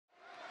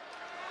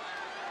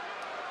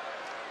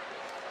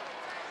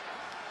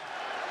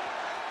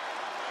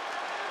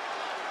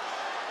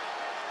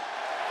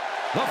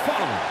The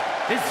following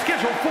is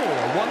scheduled for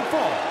one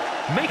fall,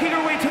 making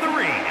her way to the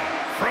ring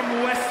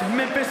from West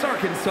Memphis,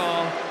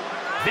 Arkansas,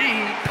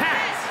 the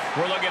Pats.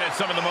 We're looking at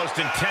some of the most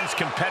intense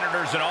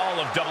competitors in all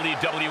of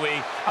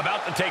WWE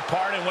about to take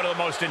part in one of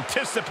the most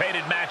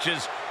anticipated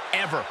matches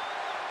ever.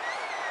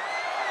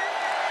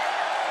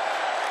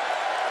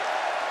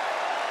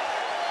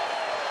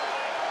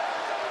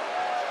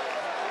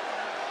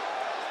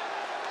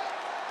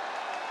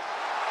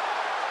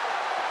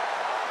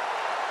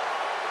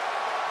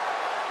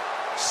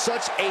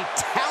 Such a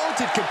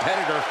talented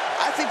competitor.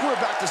 I think we're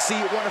about to see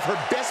one of her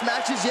best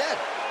matches yet.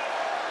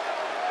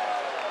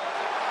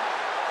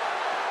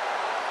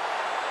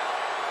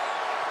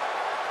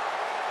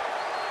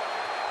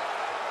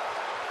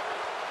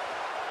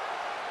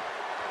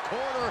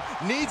 Corner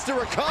needs to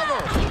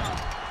recover.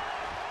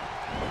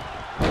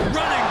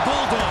 Running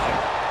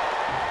bulldog.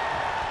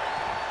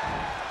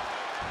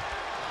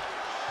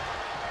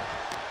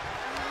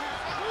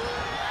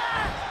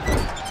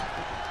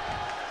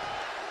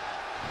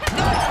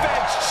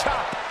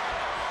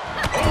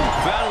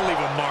 That'll leave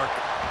a mark.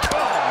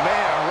 Oh,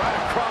 man, right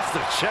across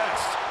the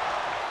chest.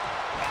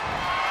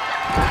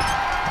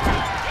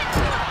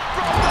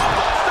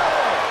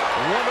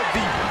 One of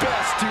the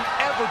best to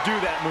ever do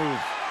that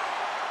move.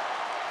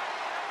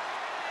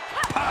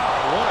 Pow,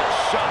 what a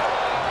shot.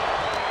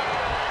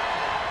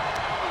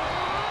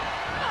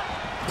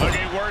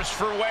 Looking worse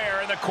for wear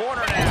in the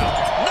corner now.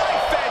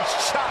 Knife edge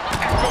chop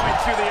echoing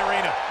through the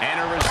arena. And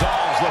her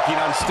resolve's looking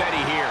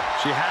unsteady here.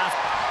 She has.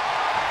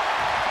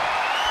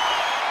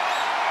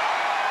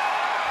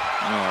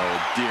 Oh,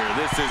 dear,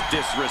 this is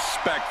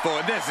disrespectful,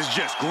 and this is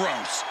just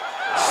gross.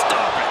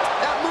 Stop it!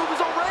 That move is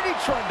already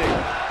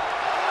trending.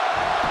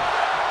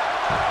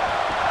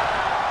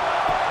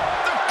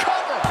 The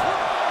cover!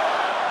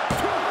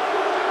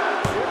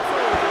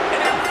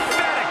 An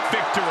emphatic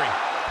victory.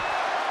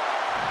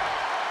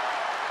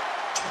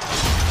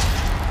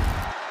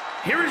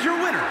 Here is your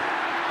winner,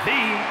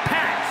 the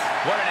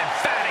Pats. What an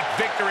emphatic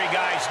victory,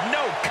 guys.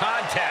 No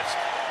contest.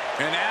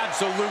 An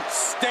absolute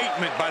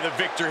statement by the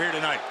victor here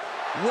tonight.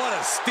 What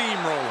a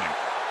steamrolling.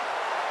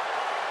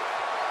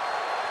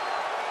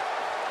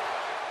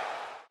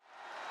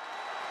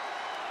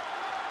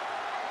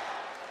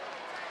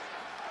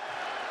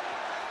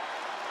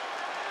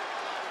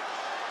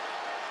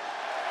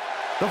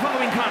 The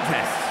following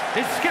contest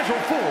is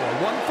scheduled for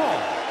one fall,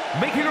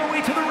 making her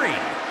way to the ring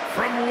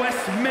from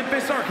West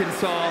Memphis,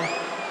 Arkansas,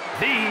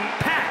 the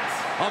Pats.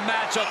 A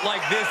matchup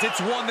like this, it's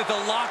one that the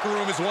locker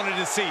room has wanted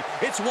to see.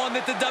 It's one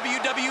that the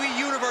WWE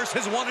Universe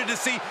has wanted to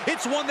see.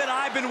 It's one that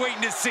I've been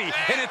waiting to see,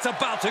 and it's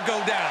about to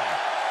go down.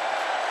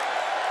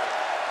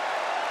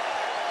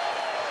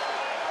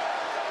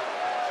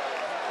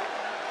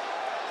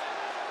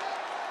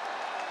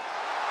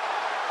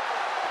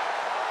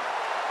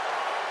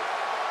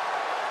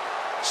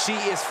 She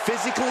is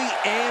physically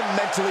and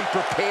mentally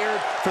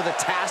prepared for the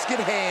task at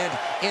hand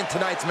in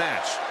tonight's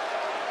match.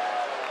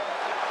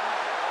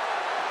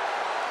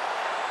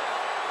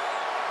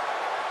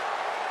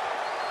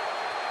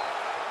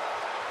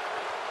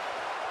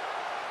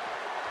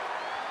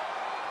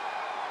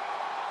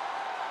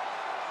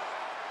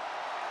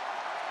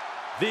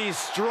 The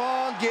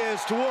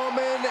strongest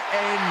woman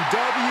in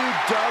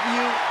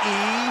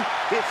WWE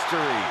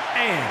history.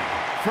 And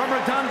from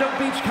Redondo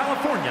Beach,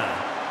 California,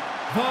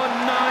 the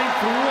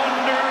ninth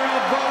wonder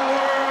of the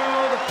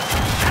world,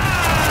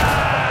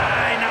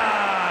 China!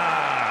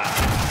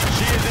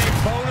 She is a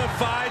bona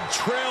fide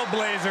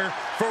trailblazer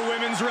for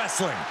women's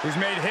wrestling, who's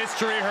made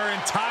history her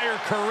entire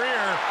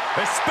career,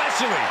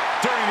 especially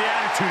during the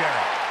Attitude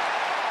Era.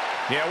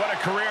 Yeah, what a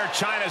career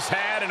Chyna's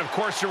had, and of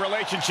course her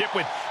relationship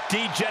with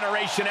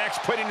D-Generation X,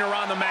 putting her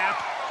on the map.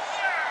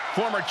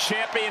 Former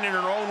champion in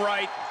her own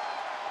right.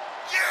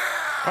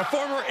 A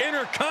former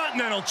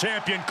Intercontinental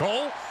Champion,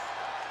 Cole,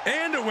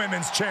 and a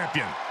Women's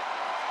Champion.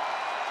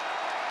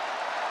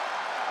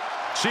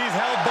 She's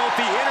held both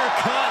the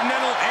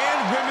Intercontinental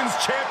and Women's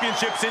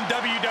Championships in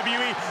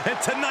WWE, and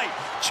tonight,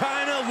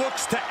 Chyna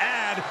looks to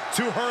add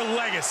to her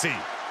legacy.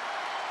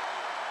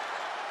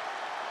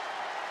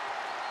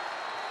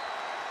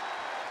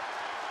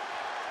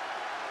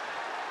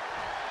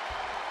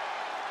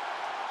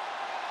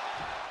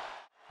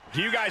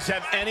 Do you guys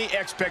have any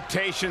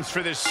expectations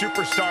for this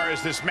superstar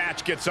as this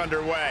match gets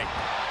underway?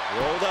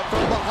 Rolled up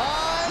from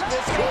behind.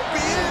 This could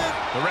be it.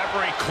 The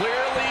referee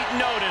clearly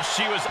noticed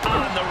she was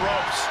on the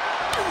ropes.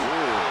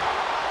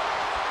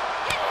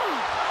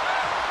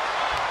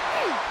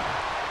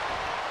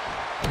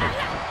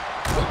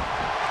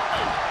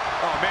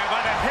 Oh, man,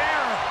 by the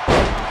hair.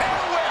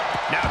 Hair whip.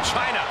 Now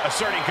Chyna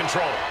asserting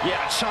control.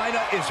 Yeah, Chyna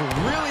is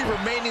really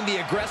remaining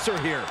the aggressor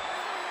here.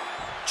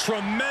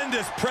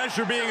 Tremendous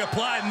pressure being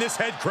applied in this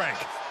head crank.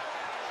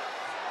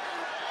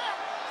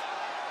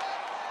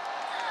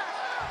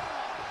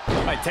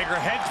 Might take her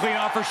head clean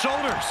off her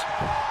shoulders.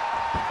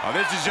 Oh,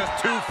 this is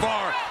just too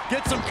far.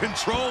 Get some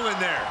control in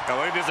there. Oh,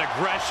 look at this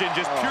aggression,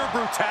 just pure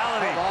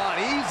brutality. Come on,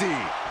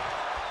 easy.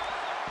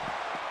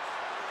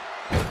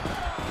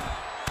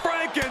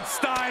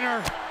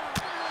 Frankensteiner.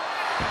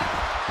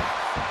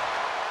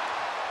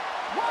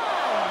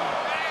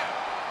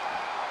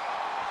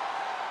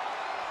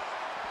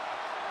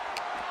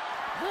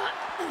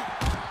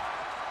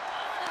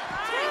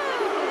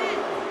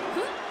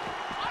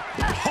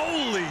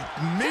 Holy,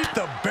 meet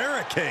the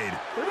barricade.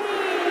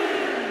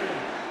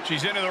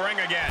 She's into the ring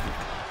again.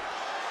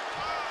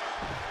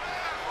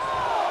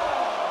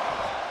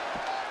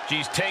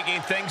 She's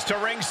taking things to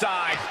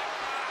ringside.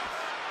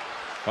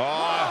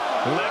 Oh,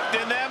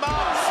 lifting them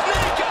up.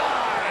 Snake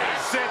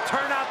eyes!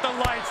 Turn out the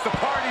lights. The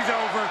party's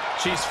over.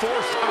 She's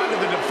forced onto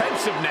the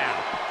defensive now.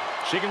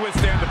 She can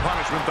withstand the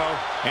punishment, though.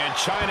 And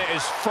Chyna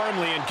is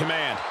firmly in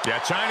command. Yeah,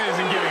 Chyna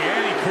isn't giving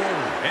any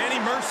quarter, any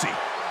mercy.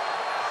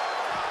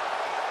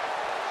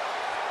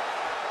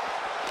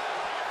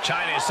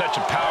 Chyna is such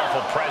a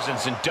powerful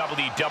presence in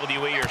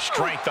WWE, her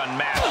strength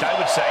unmatched. I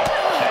would say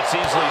that's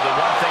easily the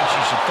one thing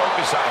she should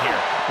focus on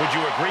here. Would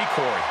you agree,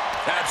 Corey?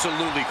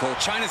 Absolutely, Cole.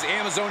 Chyna's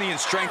Amazonian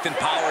strength and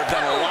power have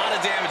done a lot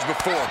of damage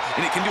before,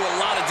 and it can do a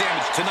lot of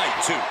damage tonight,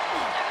 too.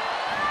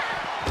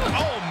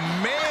 Oh,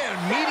 man,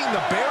 meeting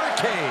the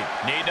barricade.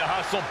 Need to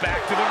hustle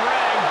back to the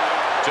ring.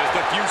 Just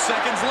a few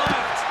seconds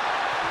left.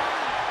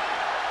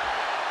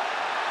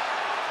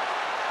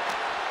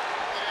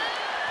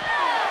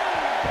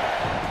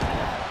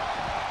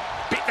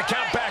 Beat the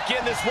count back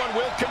in. This one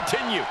will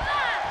continue.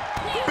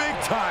 Big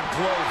time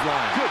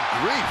clothesline. Good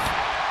grief.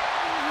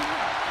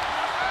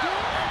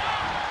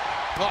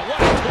 Oh,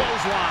 what a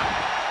clothesline.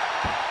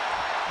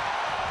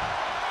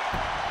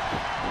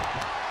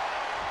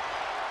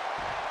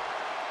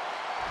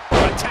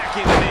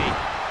 Attacking the knee.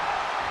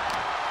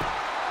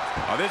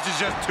 Oh, this is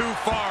just too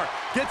far.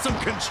 Get some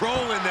control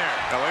in there.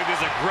 Oh, look at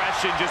this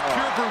aggression, just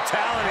pure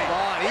brutality.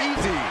 Come on,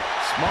 easy.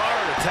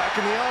 Smart,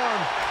 attacking the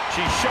arm.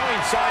 She's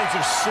showing signs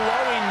of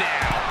slowing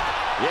now.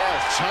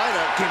 Yes,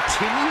 Chyna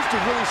continues to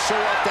really show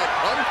off that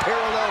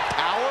unparalleled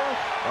power.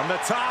 From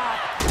the top.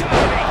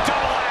 Diving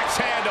double axe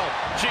handle.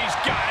 She's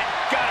got it.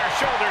 Got her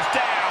shoulders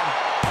down.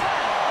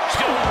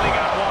 Still only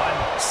got one.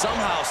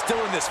 Somehow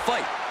still in this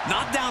fight.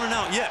 Not down and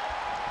out yet.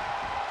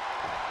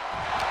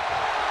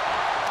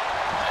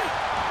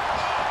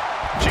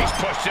 She's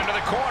pushed into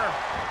the corner.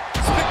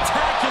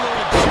 Spectacular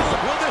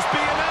agility. Will this be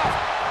enough?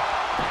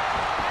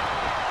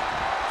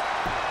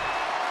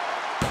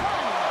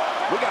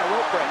 We got a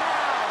rope break.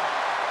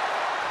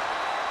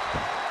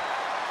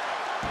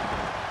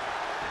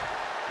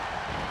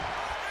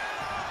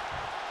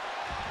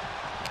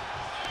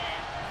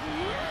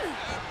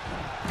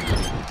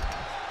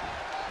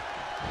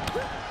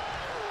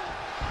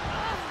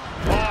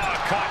 Oh,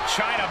 caught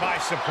Chyna by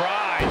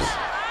surprise.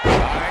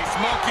 Nice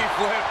monkey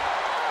flip.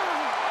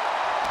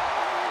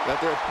 Got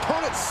their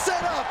opponent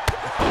set up.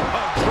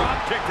 A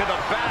drop kick to the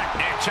back.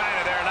 And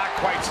Chyna there not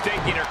quite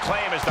staking her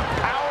claim as the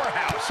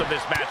powerhouse of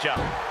this matchup.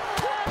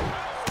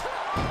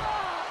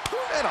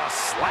 And a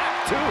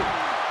slap, too.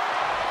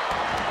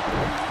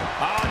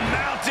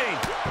 Mounting.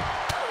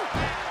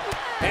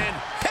 And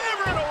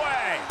hammering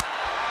away.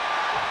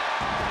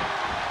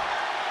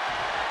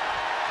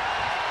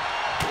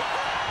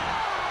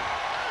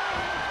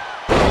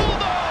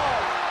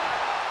 Bulldog.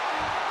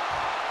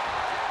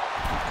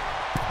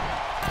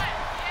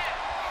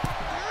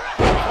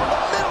 On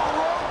the middle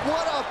rope,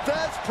 what a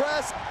fence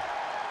press.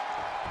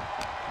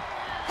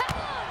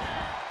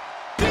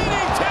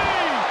 DDT.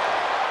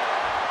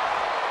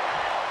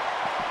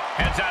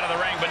 Heads out of the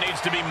ring, but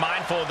needs to be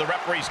mindful of the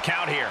referee's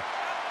count here.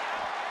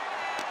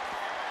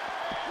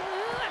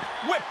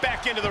 Whip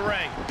back into the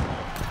ring.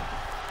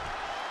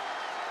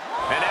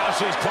 And now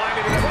she's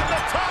climbing to the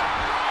top.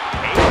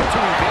 Able to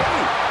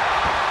evade.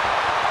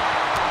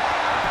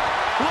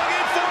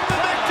 Looking for the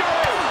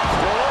victory.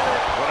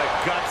 What a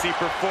gutsy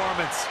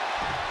performance.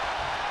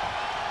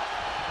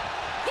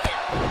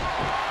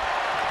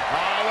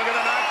 Oh, look at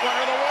the knife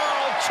winner of the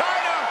world,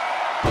 Chyna.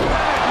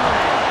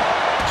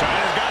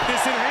 Chyna's got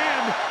this in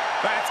hand.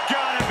 That's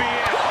gotta be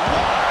it.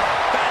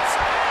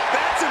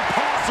 That's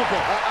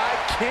impossible. I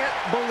can't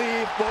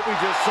believe what we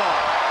just saw.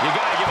 You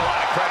got to give a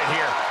lot of credit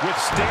here,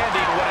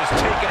 withstanding what has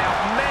taken out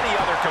many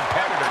other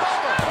competitors.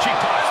 She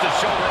pops the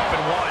shoulder up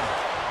and won.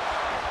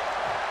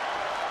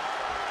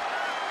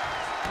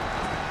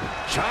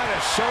 Chyna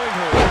showing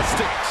her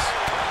instincts.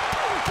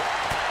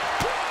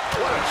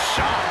 What a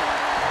shot.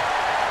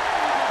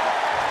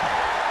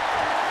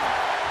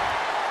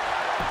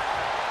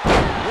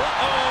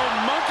 Uh-oh,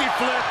 monkey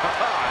flip.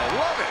 I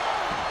love it.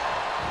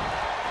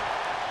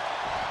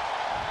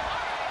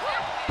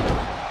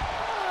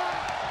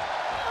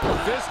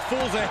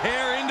 Fistfuls of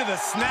hair into the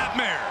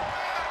snapmare.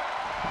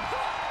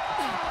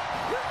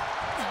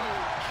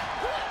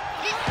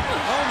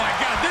 Oh my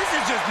God, this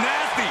is just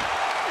nasty.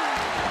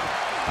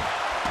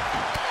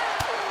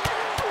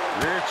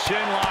 Rear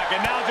chin lock,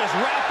 and now just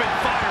rapid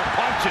fire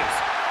punches.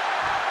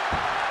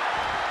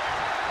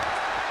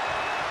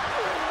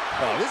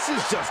 Oh, this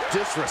is just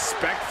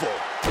disrespectful.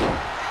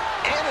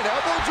 And an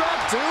elbow drop,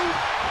 too.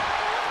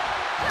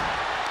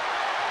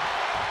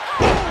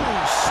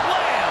 Boom,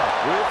 slam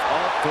with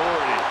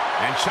authority.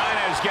 And Chyna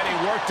is getting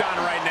worked on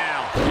right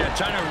now. Yeah,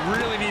 Chyna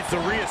really needs to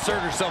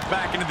reassert herself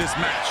back into this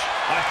match.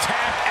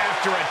 Attack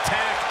after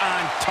attack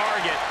on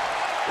target.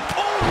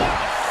 Oh, what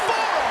a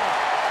forearm!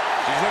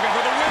 She's looking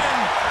for the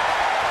win.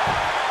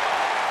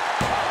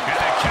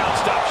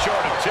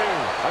 2.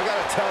 I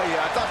gotta tell you,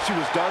 I thought she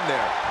was done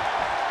there.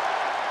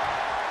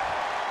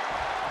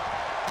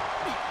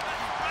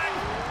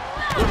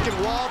 Looking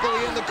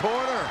wobbly in the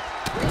corner.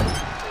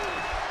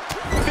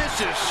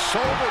 Vicious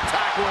shoulder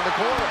tackle in the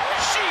corner.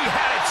 She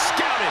had it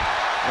scouted.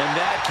 And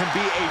that can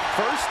be a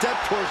first step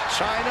towards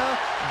Chyna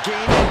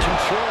gaining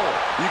control.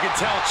 You can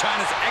tell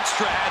Chyna's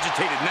extra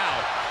agitated now.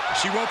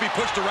 She won't be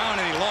pushed around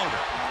any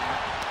longer.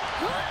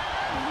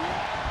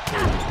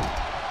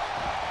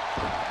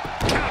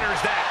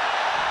 Counters that.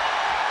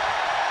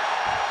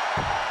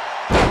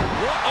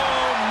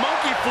 Uh-oh,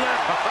 monkey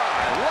flip.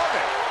 I love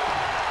it.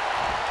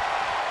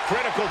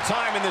 Critical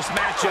time in this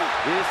matchup.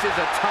 This is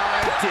a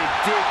time to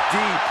dig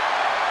deep.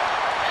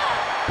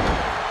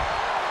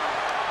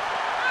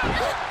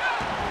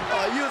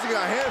 Using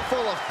a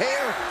handful of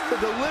hair to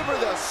deliver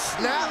the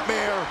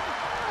snapmare.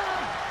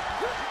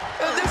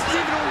 And this is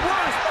even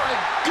worse, my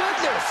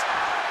goodness.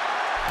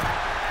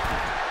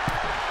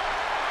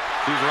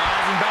 She's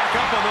rising back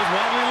up on those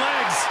wobbly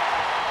legs.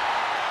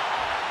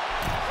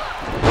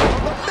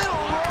 From the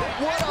middle rope,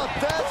 what a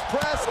fast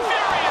press.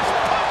 Furious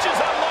punches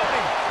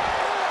unloading.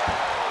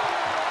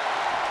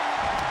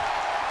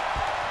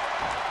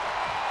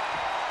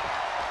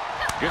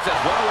 Guess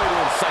that's one way to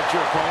incite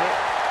your opponent.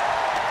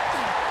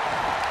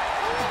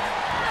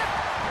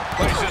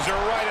 Places her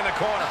right in the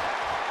corner.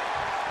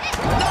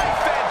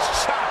 Knife edge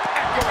chop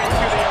echoing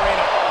through the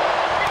arena.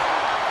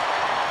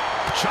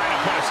 Chyna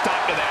put a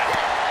stop to that.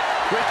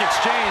 Quick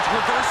exchange,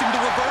 reversing the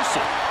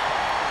reversal.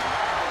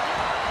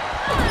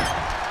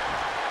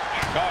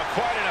 Oh,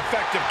 quite an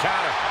effective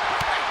counter.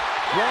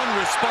 One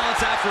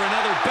response after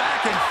another,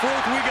 back and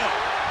forth we go.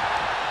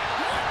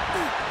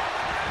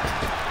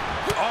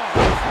 Oh,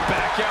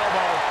 back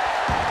elbow.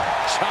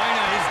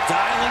 Chyna is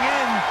dialing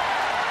in.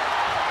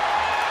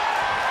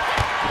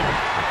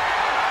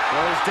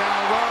 Goes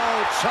down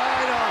low,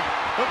 Chyna,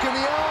 look in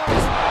the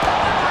arms.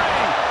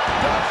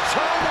 Does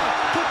Chyna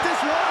put this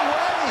one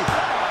away?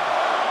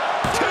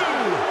 2.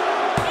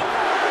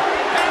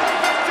 And the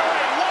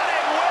victory. What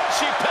a win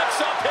she picks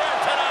up here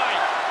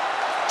tonight.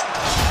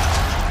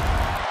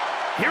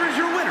 Here is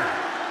your winner,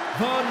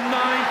 the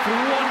 9th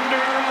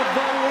wonder of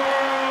the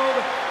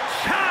world,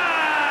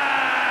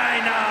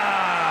 Chyna!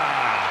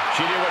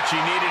 She did what she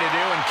needed to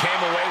do and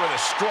came away with a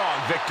strong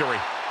victory.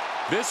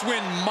 This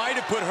win might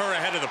have put her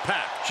ahead of the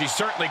pack. She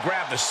certainly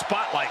grabbed the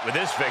spotlight with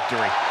this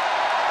victory.